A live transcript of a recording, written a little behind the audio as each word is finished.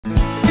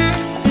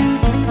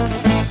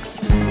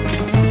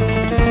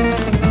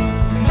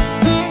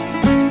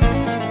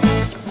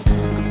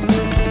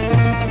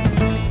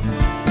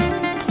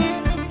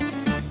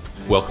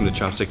Welcome to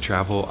Chopstick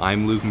Travel.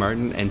 I'm Luke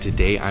Martin, and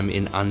today I'm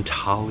in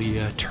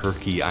Antalya,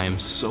 Turkey. I am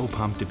so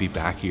pumped to be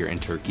back here in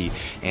Turkey,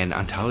 and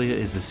Antalya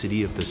is the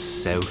city of the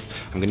south.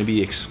 I'm going to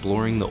be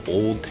exploring the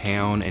old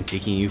town and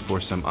taking you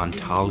for some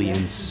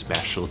Antalyan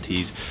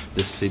specialties.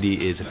 This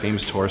city is a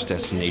famous tourist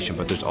destination,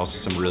 but there's also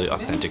some really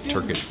authentic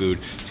Turkish food.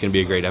 It's going to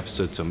be a great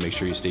episode, so make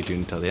sure you stay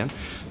tuned until the end.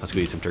 Let's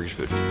go eat some Turkish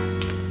food.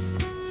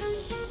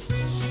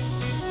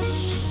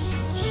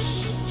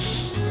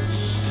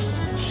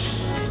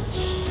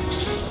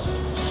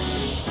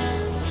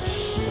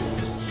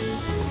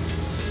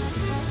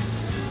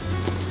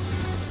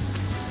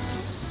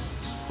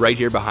 Right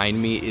here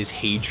behind me is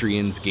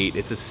Hadrian's Gate.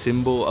 It's a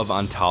symbol of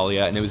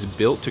Antalya, and it was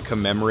built to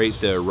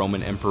commemorate the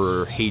Roman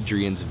Emperor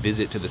Hadrian's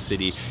visit to the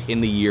city in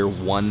the year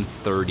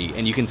 130.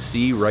 And you can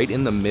see right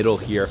in the middle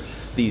here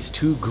these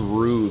two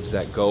grooves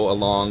that go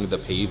along the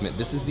pavement.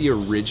 This is the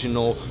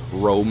original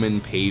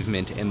Roman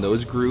pavement, and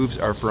those grooves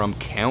are from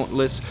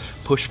countless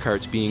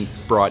pushcarts being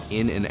brought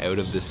in and out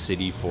of the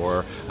city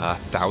for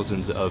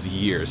thousands of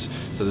years.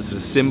 So this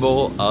is a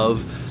symbol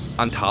of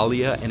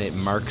Antalya, and it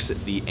marks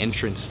the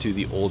entrance to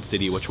the old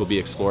city, which we'll be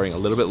exploring a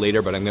little bit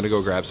later, but I'm gonna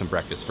go grab some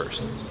breakfast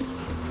first.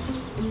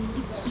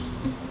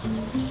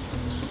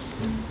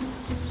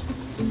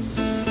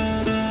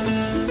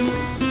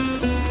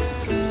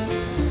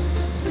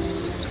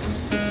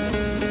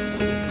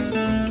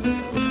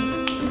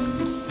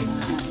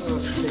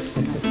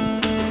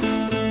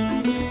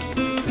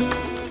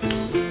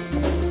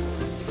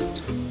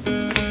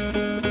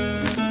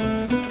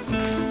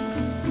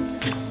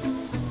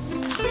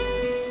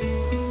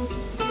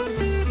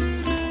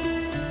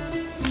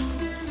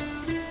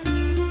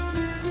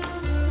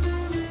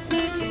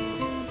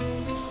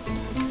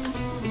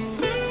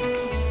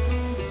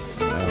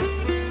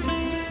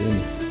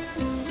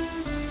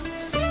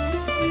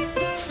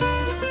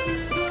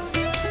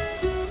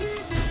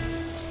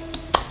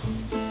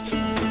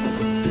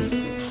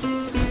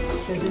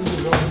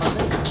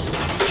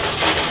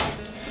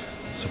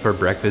 For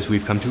breakfast,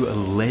 we've come to a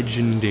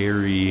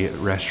legendary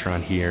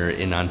restaurant here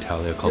in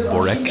Antalya called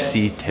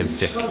Börekçi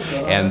Tevfik,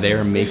 and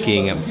they're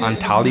making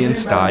Antalyan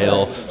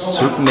style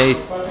sürtme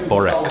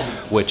börek,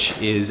 which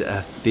is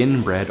a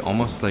thin bread,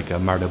 almost like a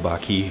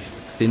mardabaki.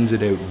 Thins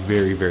it out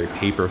very, very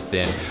paper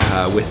thin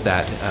with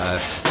that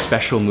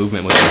special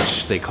movement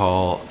which they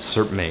call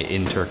sürtme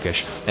in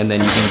Turkish. And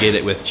then you can get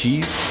it with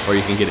cheese or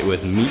you can get it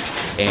with meat.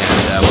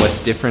 And what's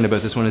different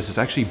about this one is it's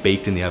actually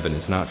baked in the oven.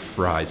 It's not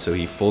fried. So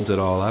he folds it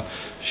all up,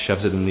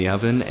 shoves it in the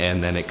oven,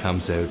 and then it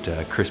comes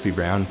out crispy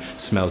brown.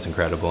 Smells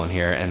incredible in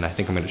here. And I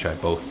think I'm gonna try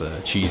both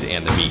the cheese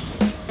and the meat.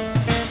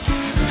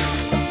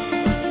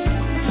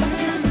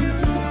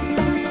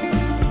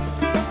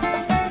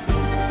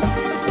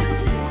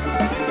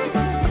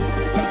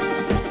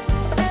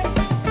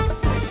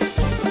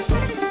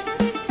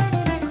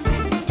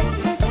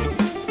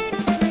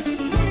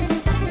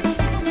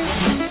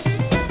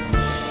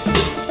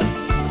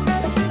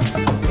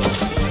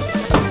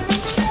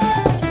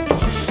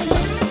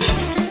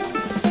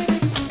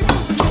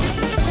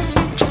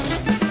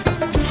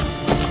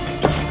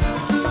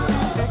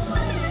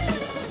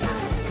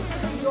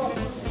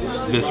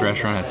 This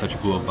restaurant has such a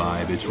cool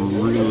vibe. It's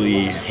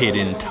really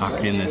hidden,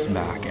 tucked in this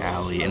back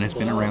alley, and it's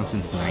been around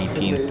since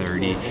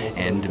 1930,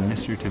 and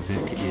Mr.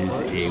 Tevfik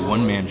is a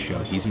one-man show.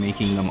 He's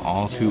making them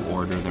all to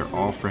order. They're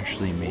all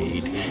freshly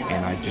made,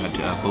 and I've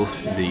got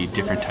both the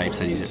different types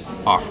that he's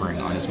offering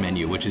on his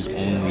menu, which is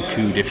only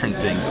 2 different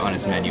things on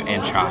his menu,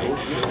 and chai.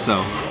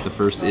 So the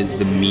first is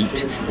the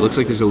meat. It looks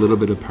like there's a little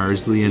bit of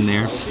parsley in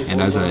there,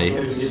 and as I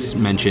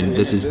mentioned,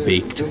 this is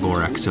baked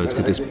börek, so it's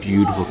got this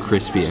beautiful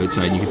crispy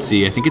outside. You can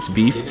see, I think it's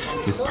beef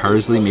with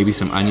parsley, maybe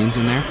some onions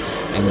in there.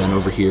 And then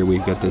over here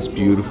we've got this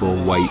beautiful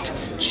white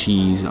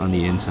cheese on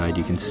the inside.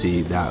 You can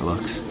see that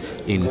looks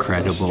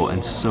incredible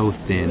and so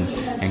thin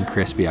and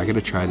crispy. I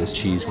gotta try this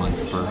cheese one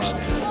first.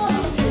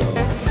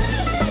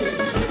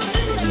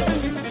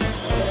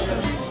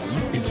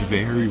 It's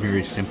very,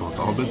 very simple. It's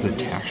all about the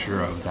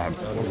texture of that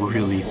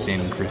really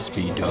thin,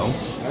 crispy dough.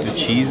 The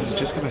cheese has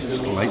just got a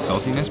slight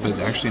saltiness, but it's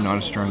actually not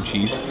a strong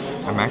cheese.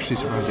 I'm actually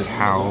surprised at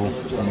how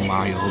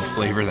mild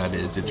flavor that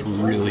is. It's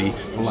really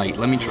light.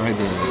 Let me try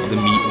the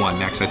meat one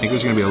next. I think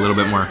there's gonna be a little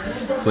bit more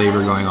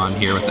flavor going on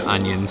here with the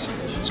onions.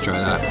 Let's try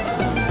that.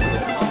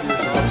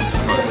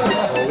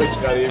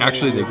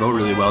 Actually, they go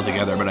really well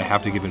together, but I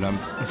have to give it up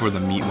for the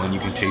meat one. You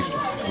can taste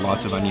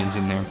lots of onions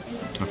in there,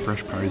 a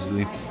fresh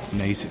parsley,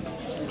 nice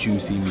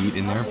juicy meat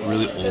in there,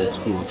 really old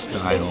school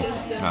style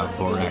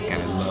börek,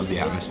 and I love the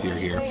atmosphere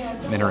here.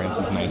 Been around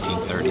since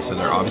 1930, so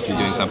they're obviously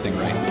doing something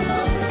right.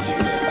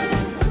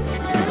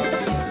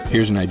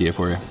 Here's an idea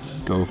for you.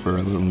 Go for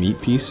a little meat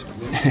piece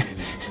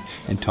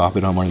and top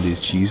it on one of these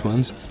cheese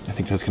ones. I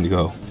think that's gonna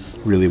go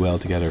really well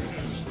together.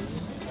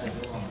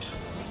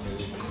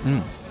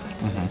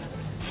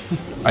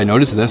 I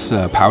noticed this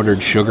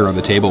powdered sugar on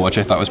the table, which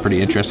I thought was pretty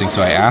interesting.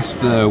 So I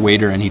asked the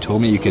waiter and he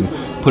told me you can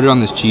put it on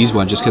this cheese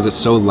one just because it's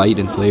so light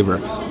in flavor.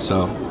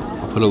 So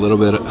I'll put a little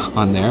bit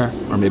on there,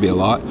 or maybe a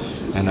lot,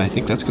 and I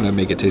think that's gonna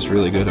make it taste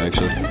really good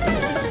actually.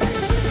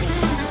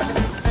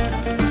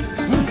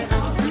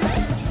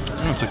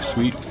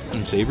 sweet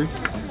and savory.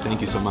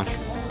 Thank you so much.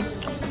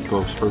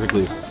 Goes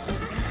perfectly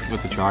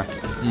with the char.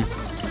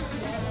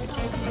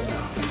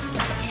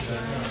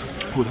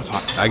 Oh, that's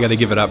hot. I gotta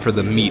give it up for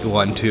the meat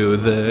one too.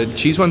 The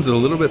cheese one's a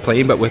little bit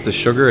plain, but with the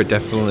sugar, it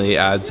definitely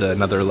adds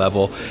another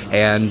level.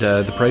 And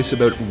the price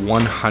about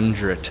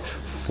 100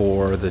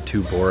 for the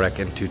 2 Börek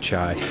and 2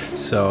 chai.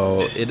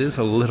 So it is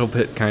a little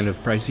bit kind of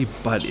pricey,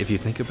 but if you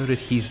think about it,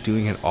 he's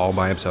doing it all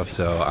by himself.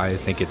 So I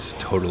think it's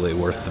totally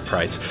worth the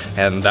price.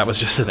 And that was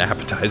just an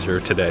appetizer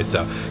today.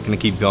 So I'm gonna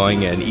keep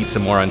going and eat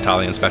some more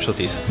Antalyan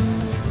specialties.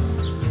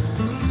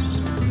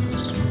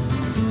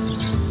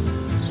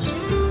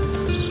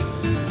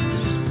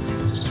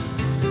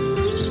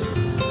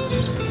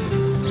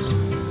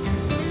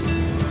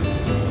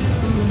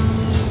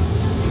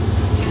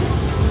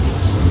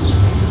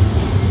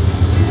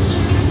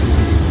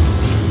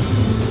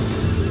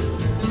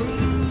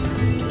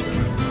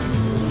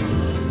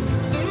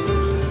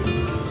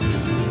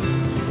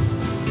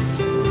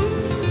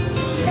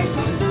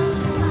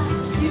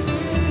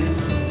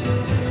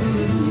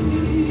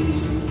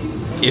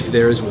 If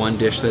there is one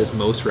dish that is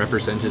most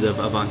representative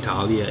of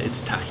Antalya, it's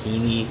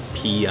tahini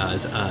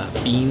piyaz,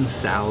 bean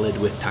salad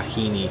with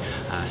tahini,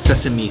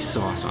 sesame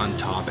sauce on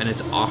top, and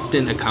it's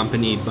often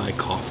accompanied by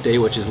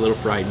kofte, which is little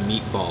fried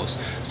meatballs.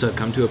 So I've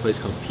come to a place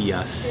called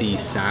Börekçi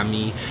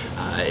Sami.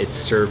 It's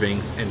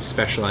serving and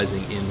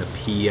specializing in the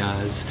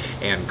piyaz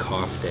and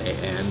kofte,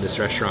 and this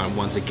restaurant,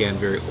 once again,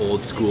 very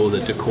old school. The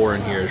decor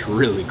in here is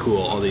really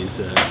cool. All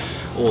these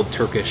old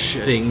Turkish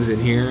things in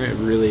here,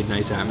 really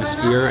nice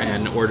atmosphere,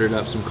 and ordered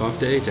up some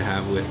kofte to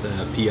have with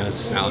Piyaz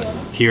salad.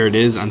 Here it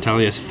is,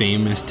 Antalya's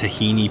famous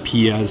tahini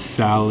Piyaz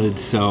salad.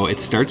 So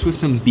it starts with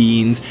some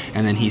beans,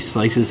 and then he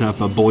slices up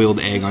a boiled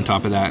egg on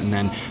top of that, and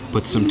then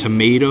puts some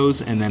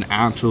tomatoes, and then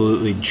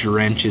absolutely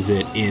drenches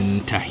it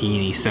in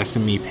tahini,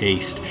 sesame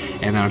paste.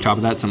 And then on top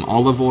of that, some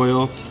olive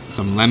oil,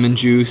 some lemon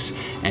juice,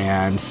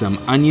 and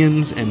some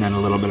onions, and then a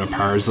little bit of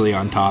parsley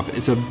on top.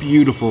 It's a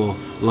beautiful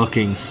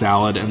looking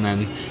salad, and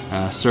then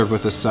served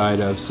with a side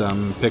of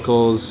some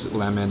pickles,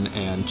 lemon,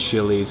 and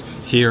chilies.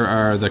 Here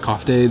are the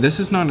kofte. This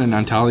is not an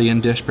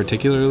Antalyan dish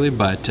particularly,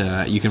 but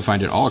you can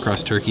find it all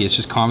across Turkey. It's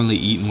just commonly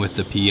eaten with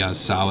the piyaz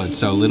salad.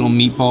 So little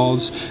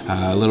meatballs,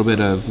 a little bit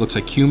of, looks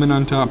like cumin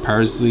on top,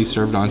 parsley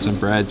served on some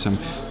bread, some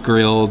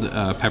grilled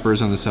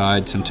peppers on the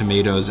side, some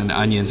tomatoes and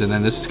onions. And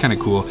then this is kind of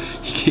cool.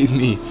 He gave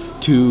me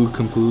 2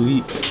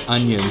 complete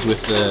onions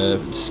with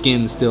the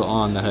skin still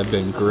on that have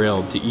been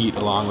grilled to eat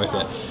along with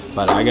it.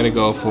 But I gotta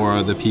go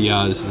for the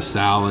piyaz, the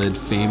salad,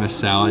 famous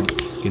salad.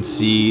 You can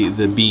see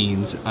the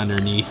beans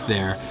underneath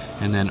there,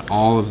 and then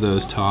all of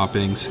those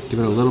toppings. Give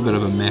it a little bit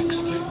of a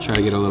mix. Try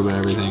to get a little bit of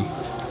everything.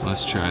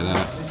 Let's try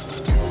that.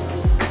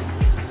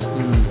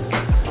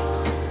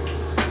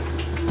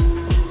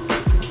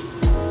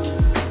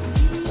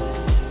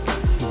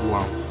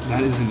 Wow,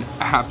 that is an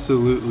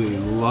absolutely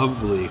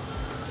lovely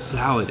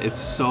salad. It's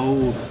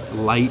so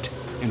light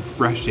and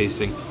fresh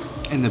tasting.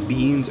 And the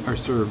beans are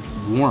served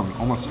warm,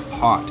 almost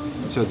hot.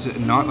 So it's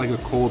not like a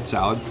cold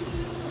salad.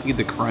 You get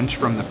the crunch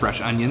from the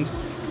fresh onions,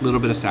 a little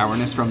bit of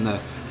sourness from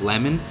the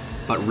lemon,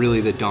 but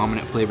really the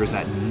dominant flavor is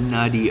that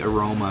nutty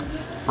aroma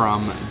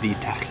from the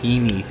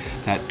tahini,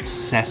 that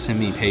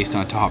sesame paste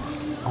on top.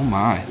 Oh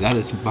my, that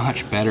is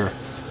much better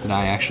than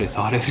I actually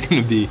thought it was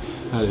gonna be.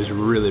 That is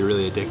really,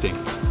 really addicting.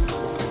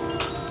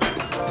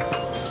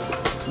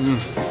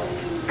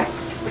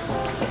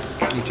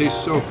 It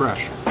tastes so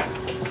fresh.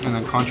 And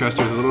then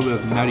contrasted with a little bit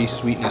of nutty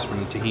sweetness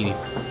from the tahini.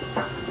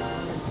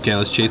 Okay,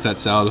 let's chase that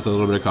salad with a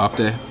little bit of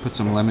kofte. Put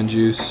some lemon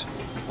juice.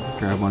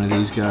 Grab one of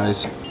these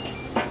guys.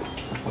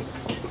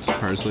 Some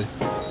parsley.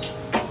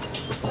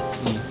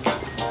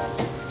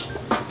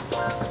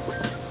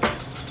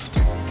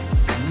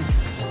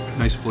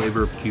 Nice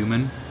flavor of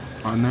cumin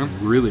on there.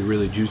 Really,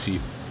 really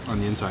juicy on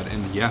the inside.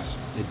 And yes,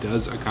 it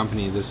does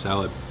accompany this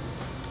salad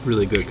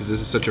really good, because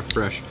this is such a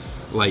fresh,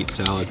 light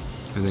salad.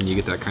 And then you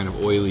get that kind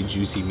of oily,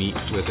 juicy meat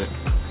with it.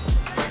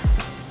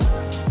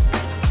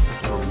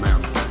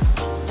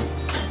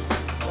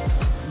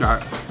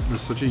 That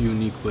is such a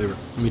unique flavor.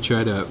 Let me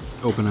try to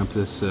open up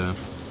this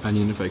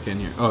onion if I can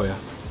here. Oh yeah.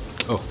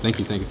 Oh, thank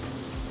you, thank you.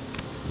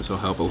 This will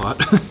help a lot.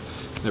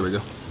 There we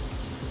go.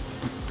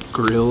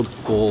 Grilled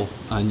full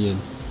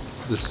onion,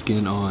 the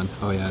skin on.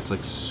 Oh yeah, it's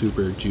like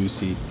super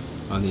juicy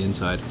on the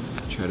inside.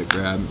 Try to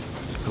grab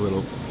a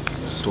little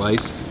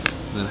slice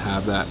and then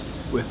have that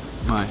with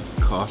my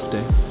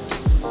kofte.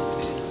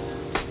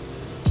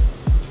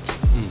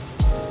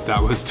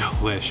 That was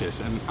delicious,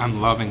 and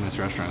I'm loving this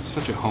restaurant. It's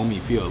such a homey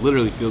feel. It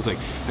literally feels like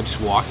I just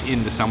walked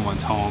into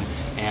someone's home,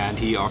 and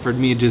he offered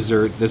me a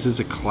dessert. This is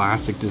a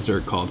classic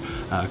dessert called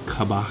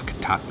kabak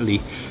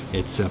tatli.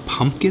 It's a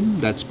pumpkin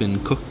that's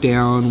been cooked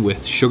down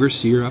with sugar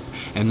syrup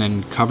and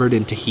then covered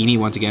in tahini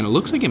once again. It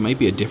looks like it might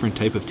be a different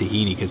type of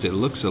tahini because it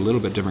looks a little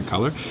bit different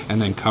color,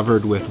 and then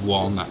covered with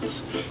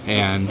walnuts.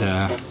 And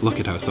look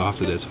at how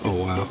soft it is. Oh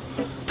wow.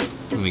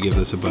 Let me give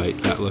this a bite.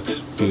 That looks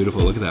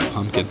beautiful. Look at that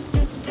pumpkin.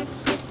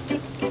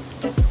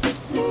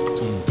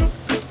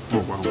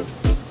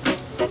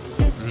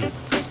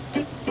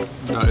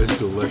 That is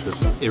delicious.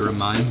 It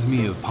reminds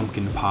me of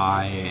pumpkin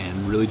pie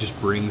and really just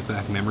brings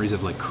back memories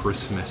of like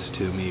Christmas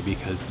to me,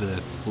 because the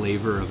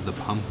flavor of the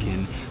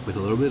pumpkin with a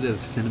little bit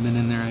of cinnamon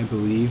in there, I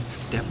believe,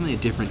 it's definitely a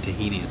different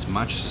tahini. It's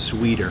much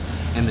sweeter,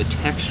 and the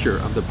texture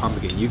of the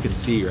pumpkin, you can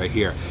see right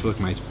here. Look,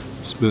 my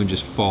spoon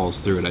just falls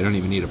through it. I don't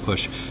even need a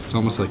push. It's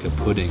almost like a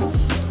pudding.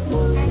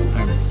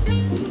 And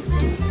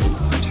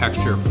the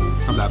texture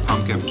of that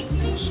pumpkin,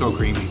 so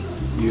creamy.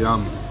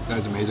 Yum. That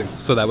was amazing.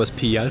 So that was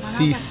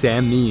Piyazcı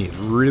Sami,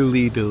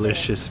 really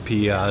delicious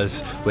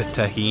piyaz with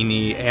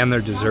tahini, and their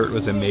dessert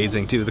was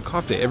amazing too. The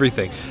coffee,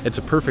 everything. It's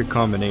a perfect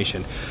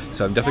combination.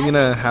 So I'm definitely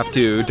gonna have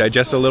to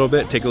digest a little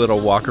bit, take a little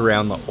walk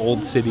around the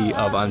old city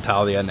of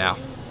Antalya now.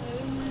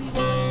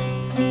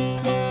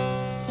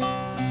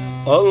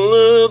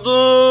 Allı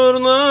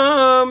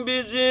durnam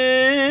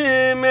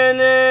bizim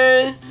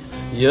ele,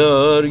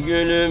 yar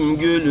gülüm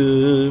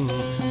gülüm,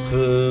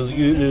 kız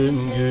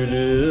gülüm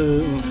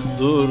gülüm,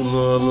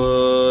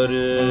 durmalar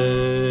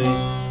ey.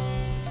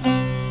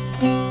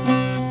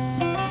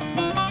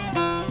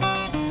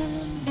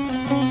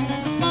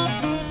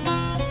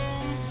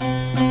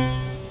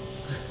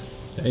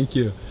 Thank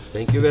you.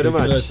 Thank you very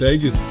much.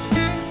 Thank you.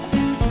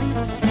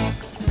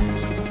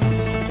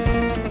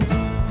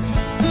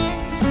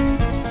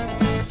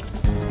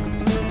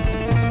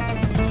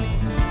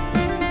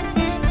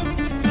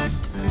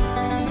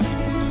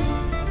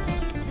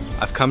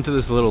 I've come to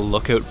this little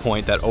lookout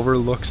point that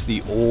overlooks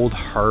the old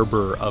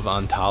harbor of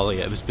Antalya.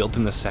 It was built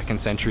in the 2nd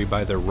century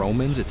by the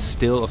Romans. It's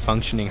still a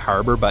functioning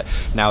harbor, but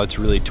now it's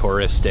really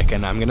touristic,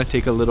 and I'm gonna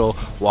take a little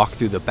walk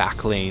through the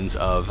back lanes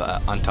of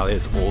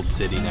Antalya's old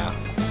city now.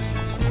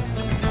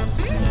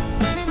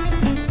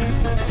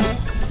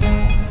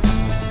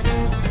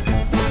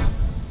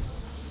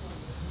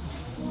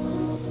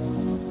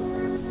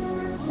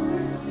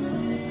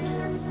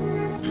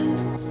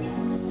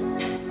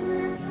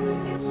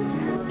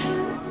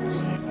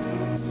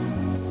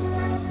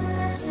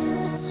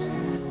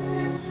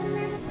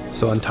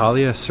 So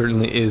Antalya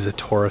certainly is a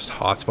tourist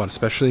hotspot,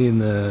 especially in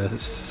the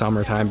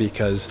summertime,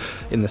 because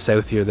in the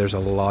south here there's a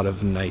lot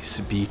of nice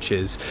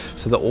beaches.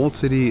 So the old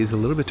city is a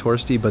little bit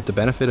touristy, but the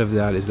benefit of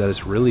that is that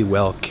it's really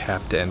well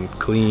kept and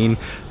clean,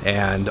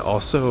 and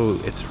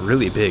also it's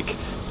really big.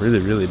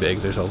 Really big.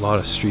 There's a lot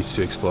of streets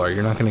to explore.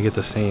 You're not going to get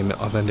the same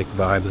authentic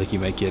vibe like you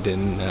might get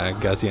in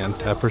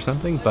Gaziantep or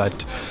something,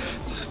 but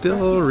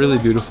still really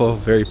beautiful,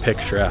 very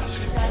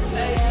picturesque.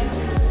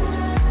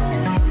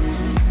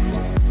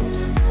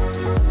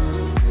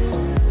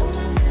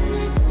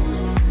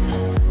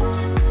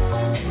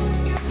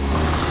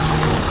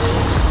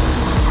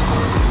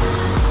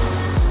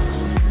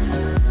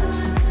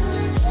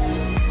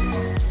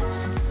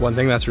 One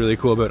thing that's really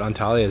cool about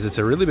Antalya is it's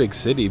a really big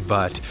city,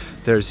 but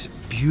there's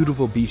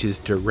beautiful beaches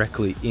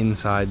directly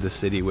inside the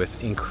city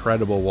with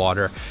incredible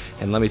water.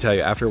 And let me tell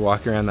you, after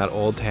walking around that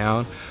old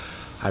town,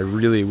 I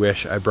really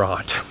wish I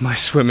brought my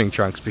swimming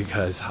trunks,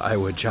 because I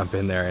would jump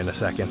in there in a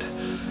second.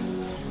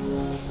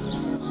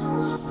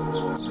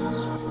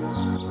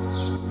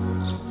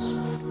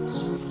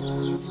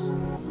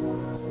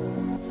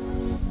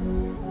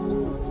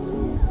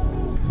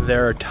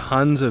 There are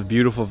tons of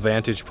beautiful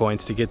vantage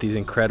points to get these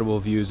incredible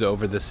views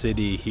over the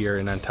city here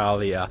in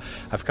Antalya.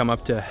 I've come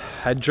up to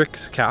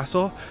Hadrian's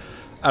castle.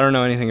 I don't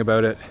know anything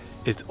about it.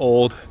 It's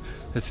old.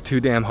 It's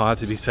too damn hot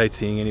to be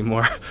sightseeing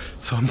anymore,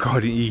 so I'm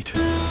going to eat.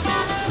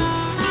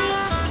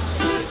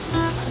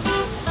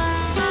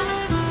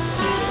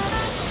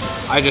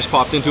 I just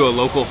popped into a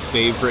local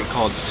favorite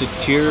called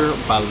Çıtır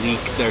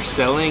Balık. They're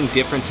selling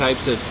different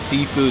types of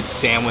seafood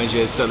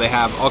sandwiches. So they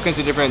have all kinds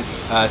of different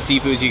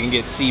seafoods. You can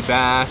get sea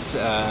bass,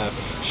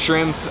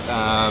 shrimp,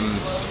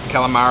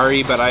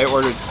 calamari, but I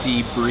ordered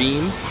sea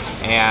bream,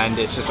 and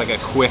it's just like a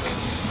quick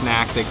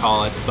snack. They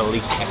call it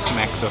balık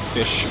ekmek, so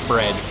fish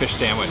bread, fish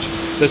sandwich.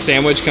 The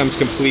sandwich comes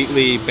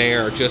completely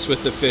bare, just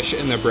with the fish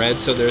and the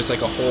bread, so there's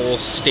like a whole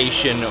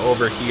station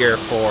over here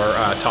for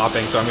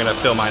topping, so I'm gonna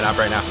fill mine up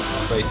right now.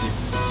 Spicy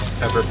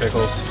pepper,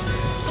 pickles,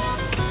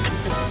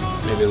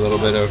 maybe a little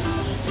bit of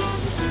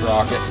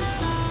rocket.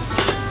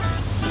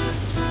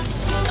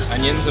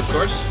 Onions, of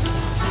course,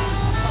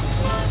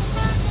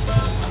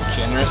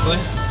 generously.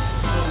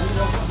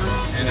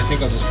 And I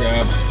think I'll just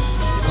grab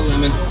a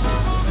lemon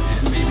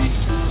and maybe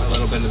a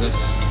little bit of this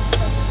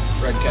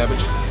red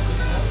cabbage.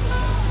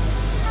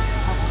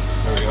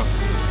 There we go.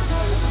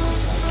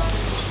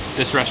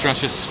 This restaurant's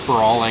just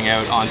sprawling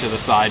out onto the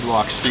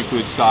sidewalk, street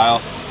food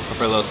style. Go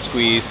for a little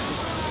squeeze.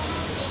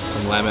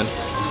 Some lemon.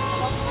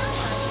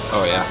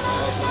 Oh yeah,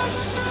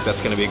 that's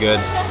gonna be good.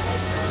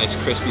 Nice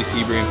crispy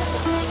sea bream.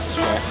 Let's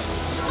try.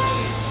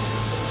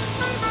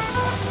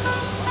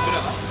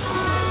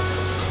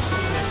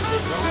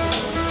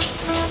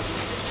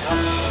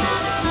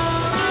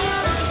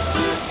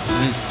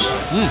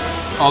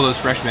 All those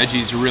fresh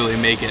veggies really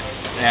make it,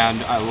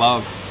 and I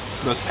love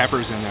those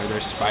peppers in there. They're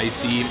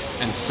spicy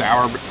and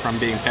sour from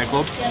being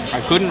pickled.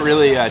 I couldn't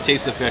really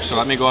taste the fish, so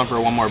let me go in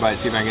for one more bite,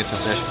 see if I can get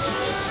some fish.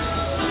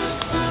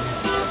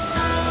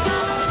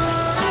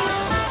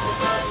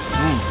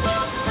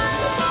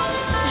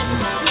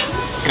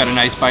 Got a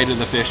nice bite of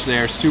the fish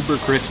there, super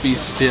crispy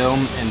still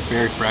and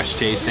very fresh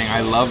tasting.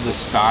 I love the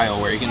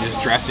style where you can just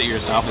dress it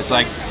yourself. It's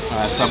like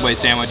Subway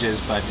sandwiches,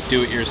 but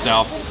do it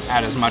yourself,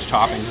 add as much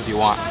toppings as you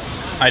want.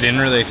 I didn't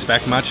really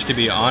expect much, to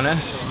be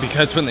honest,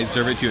 because when they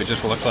serve it to you, it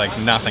just looks like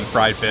nothing,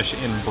 fried fish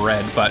in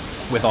bread. But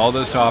with all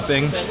those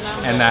toppings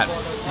and that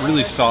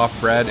really soft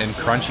bread and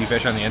crunchy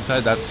fish on the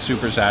inside, that's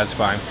super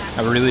satisfying.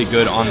 A really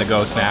good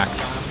on-the-go snack.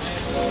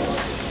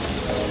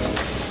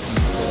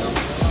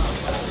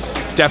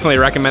 Definitely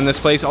recommend this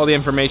place. All the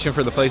information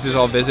for the places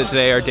I'll visit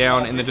today are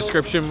down in the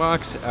description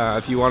box.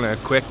 If you want a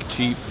quick,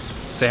 cheap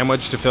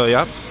sandwich to fill you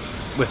up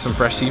with some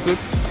fresh seafood,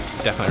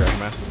 definitely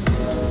recommend.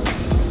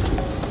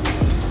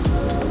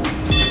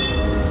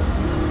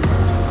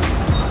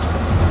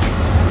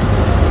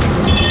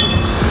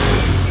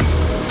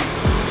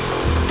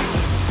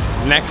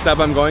 Next up,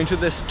 I'm going to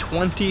this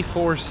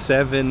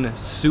 24/7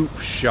 soup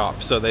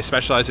shop. So they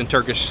specialize in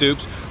Turkish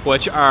soups,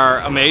 which are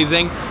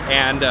amazing.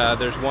 And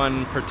there's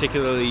one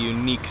particularly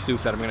unique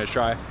soup that I'm gonna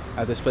try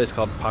at this place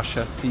called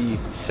Paçacı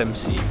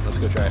Şemsi. Let's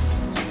go try it.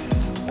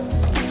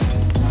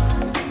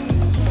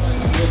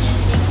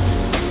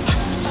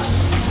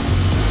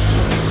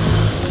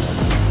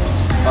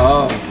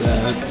 Oh,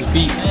 the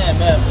feet.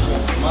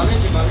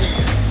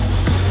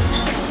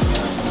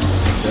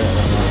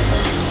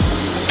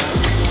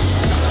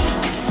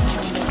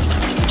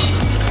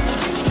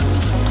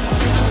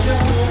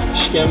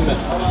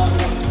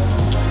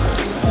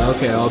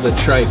 Okay, all the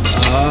tripe.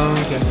 Oh,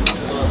 okay.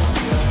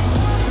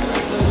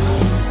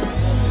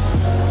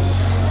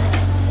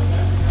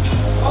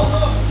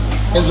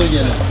 Ezo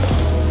gene.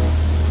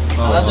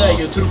 Anadolu'ya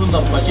götür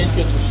bundan, paket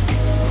götür.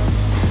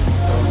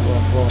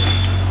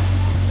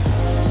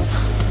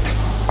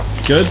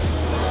 Good.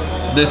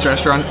 This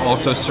restaurant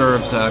also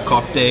serves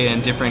kofte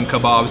and different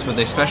kebabs, but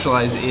they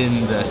specialize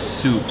in the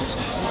soups.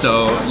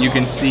 So you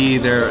can see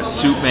their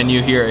soup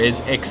menu here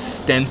is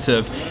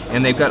extensive,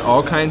 and they've got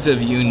all kinds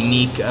of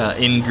unique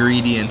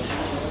ingredients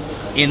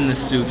in the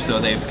soup. So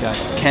they've got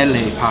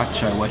kelle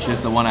paça, which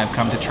is the one I've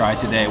come to try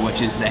today,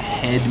 which is the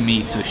head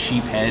meat, so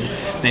sheep head.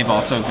 They've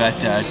also got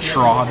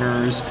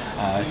trotters,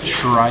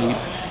 tripe,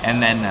 and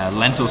then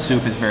lentil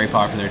soup is very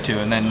popular too,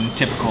 and then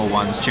typical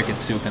ones, chicken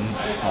soup, and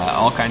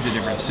all kinds of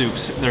different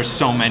soups. There's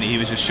so many, he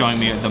was just showing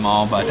me them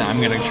all, but I'm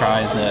gonna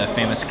try the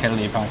famous kelle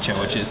paça,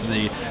 which is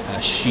the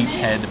sheep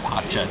head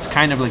paça. It's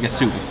kind of like a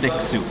soup, a thick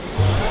soup.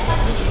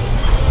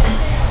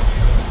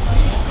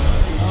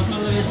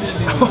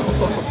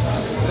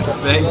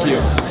 Thank you.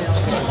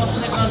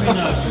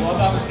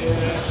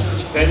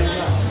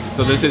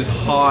 So this is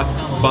hot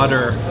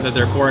butter that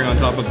they're pouring on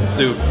top of the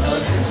soup.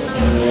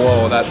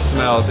 Whoa, that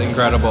smells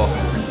incredible.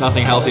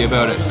 Nothing healthy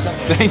about it.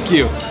 Thank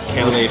you,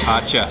 kelle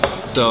paça.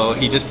 So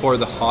he just poured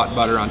the hot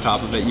butter on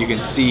top of it. You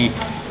can see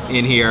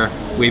in here,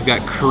 we've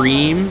got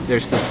cream.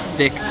 There's this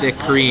thick, thick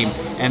cream.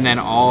 And then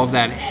all of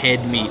that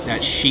head meat,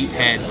 that sheep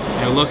head.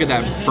 And look at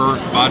that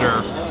burnt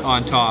butter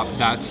on top.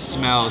 That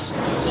smells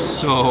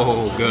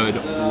so good.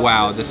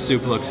 Wow, the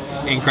soup looks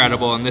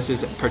incredible, and this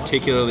is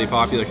particularly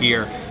popular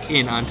here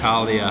in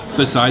Antalya.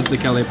 Besides the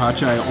kelle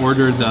paça, I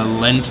ordered the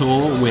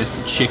lentil with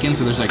chicken,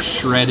 so there's like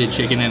shredded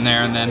chicken in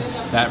there, and then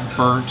that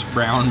burnt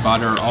brown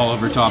butter all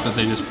over top that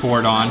they just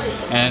poured on.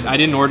 And I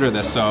didn't order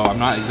this, so I'm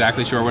not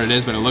exactly sure what it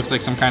is, but it looks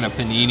like some kind of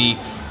panini,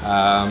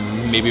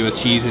 maybe with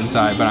cheese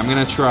inside. But I'm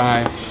gonna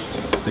try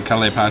the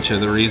kelle paça,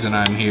 the reason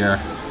I'm here.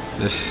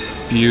 This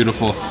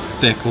beautiful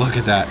thick, look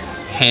at that,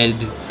 head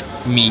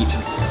meat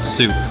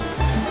soup.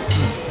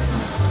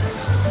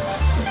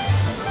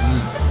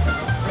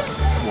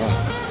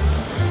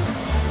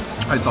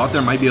 I thought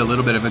there might be a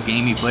little bit of a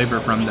gamey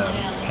flavor from the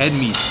head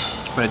meat,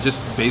 but it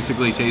just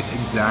basically tastes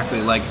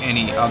exactly like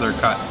any other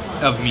cut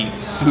of meat.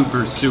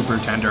 Super, super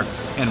tender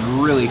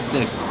and really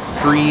thick,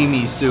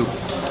 creamy soup.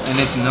 And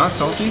it's not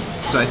salty,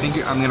 so I think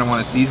I'm gonna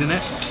wanna season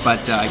it,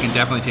 but I can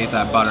definitely taste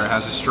that butter. It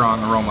has a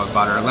strong aroma of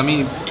butter. Let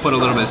me put a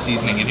little bit of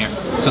seasoning in here.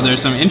 So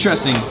there's some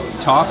interesting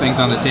toppings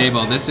on the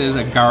table. This is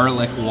a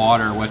garlic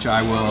water, which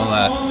I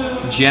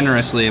will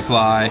generously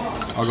apply.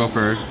 I'll go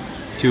for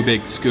 2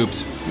 big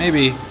scoops,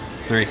 maybe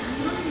 3.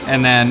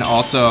 And then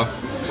also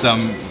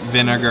some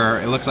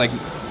vinegar. It looks like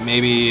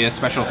maybe a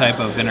special type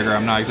of vinegar,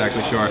 I'm not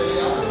exactly sure.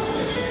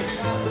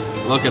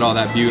 Look at all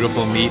that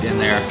beautiful meat in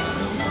there.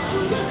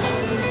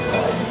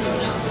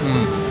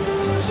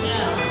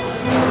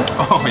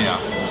 Oh yeah,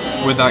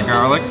 with that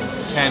garlic,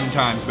 10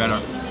 times better.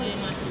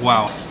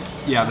 Wow,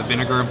 yeah, the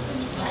vinegar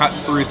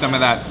cuts through some of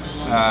that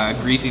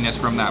greasiness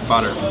from that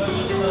butter.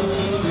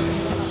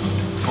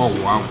 Oh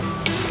wow,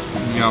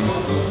 yum.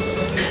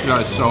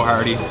 That is so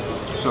hearty,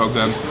 so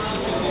good.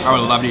 I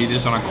would love to eat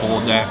this on a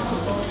cold day.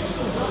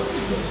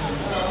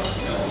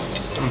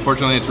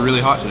 Unfortunately, it's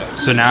really hot today.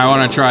 So now I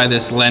want to try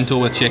this lentil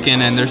with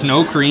chicken, and there's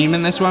no cream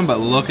in this one, but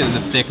look at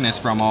the thickness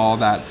from all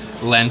that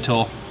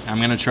lentil. I'm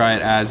gonna try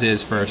it as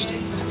is first.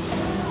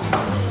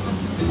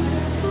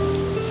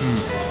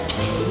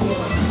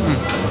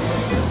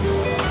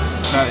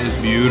 That is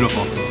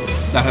beautiful.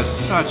 That has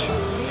such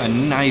a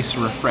nice,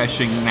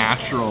 refreshing,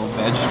 natural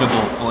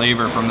vegetable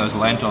flavor from those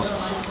lentils.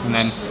 And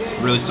then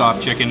really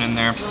soft chicken in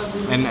there.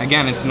 And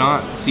again, it's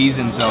not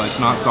seasoned, so it's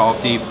not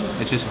salty.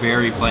 It's just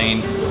very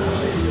plain.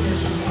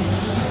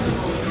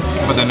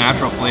 But the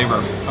natural flavor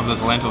of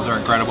those lentils are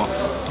incredible.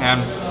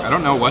 And I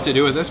don't know what to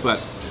do with this, but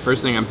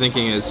first thing I'm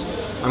thinking is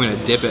I'm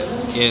gonna dip it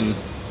in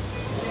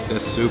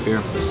this soup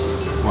here.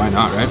 Why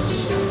not, right?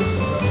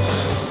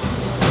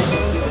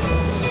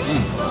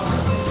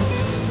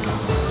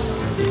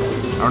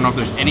 I don't know if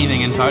there's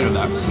anything inside of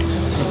that.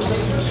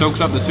 It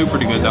soaks up the soup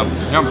pretty good though.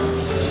 Yum.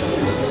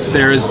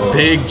 There is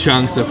big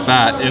chunks of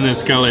fat in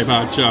this caule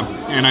pacha,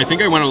 and I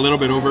think I went a little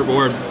bit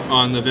overboard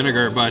on the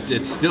vinegar, but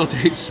it still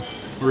tastes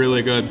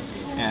really good.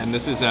 And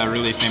this is a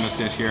really famous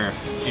dish here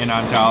in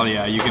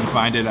Antalya. You can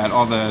find it at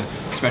all the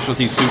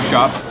specialty soup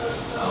shops.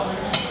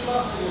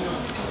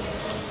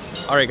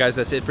 Alright guys,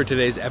 that's it for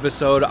today's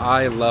episode.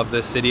 I love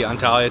this city,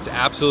 Antalya. It's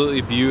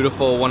absolutely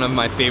beautiful, one of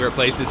my favorite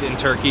places in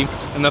Turkey.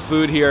 And the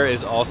food here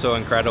is also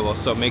incredible.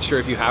 So make sure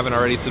if you haven't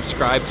already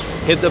subscribed,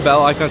 hit the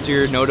bell icon so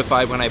you're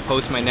notified when I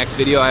post my next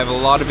video. I have a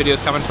lot of videos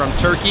coming from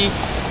Turkey.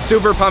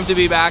 Super pumped to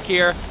be back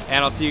here.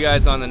 And I'll see you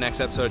guys on the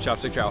next episode of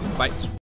Chopstick Travel. Bye.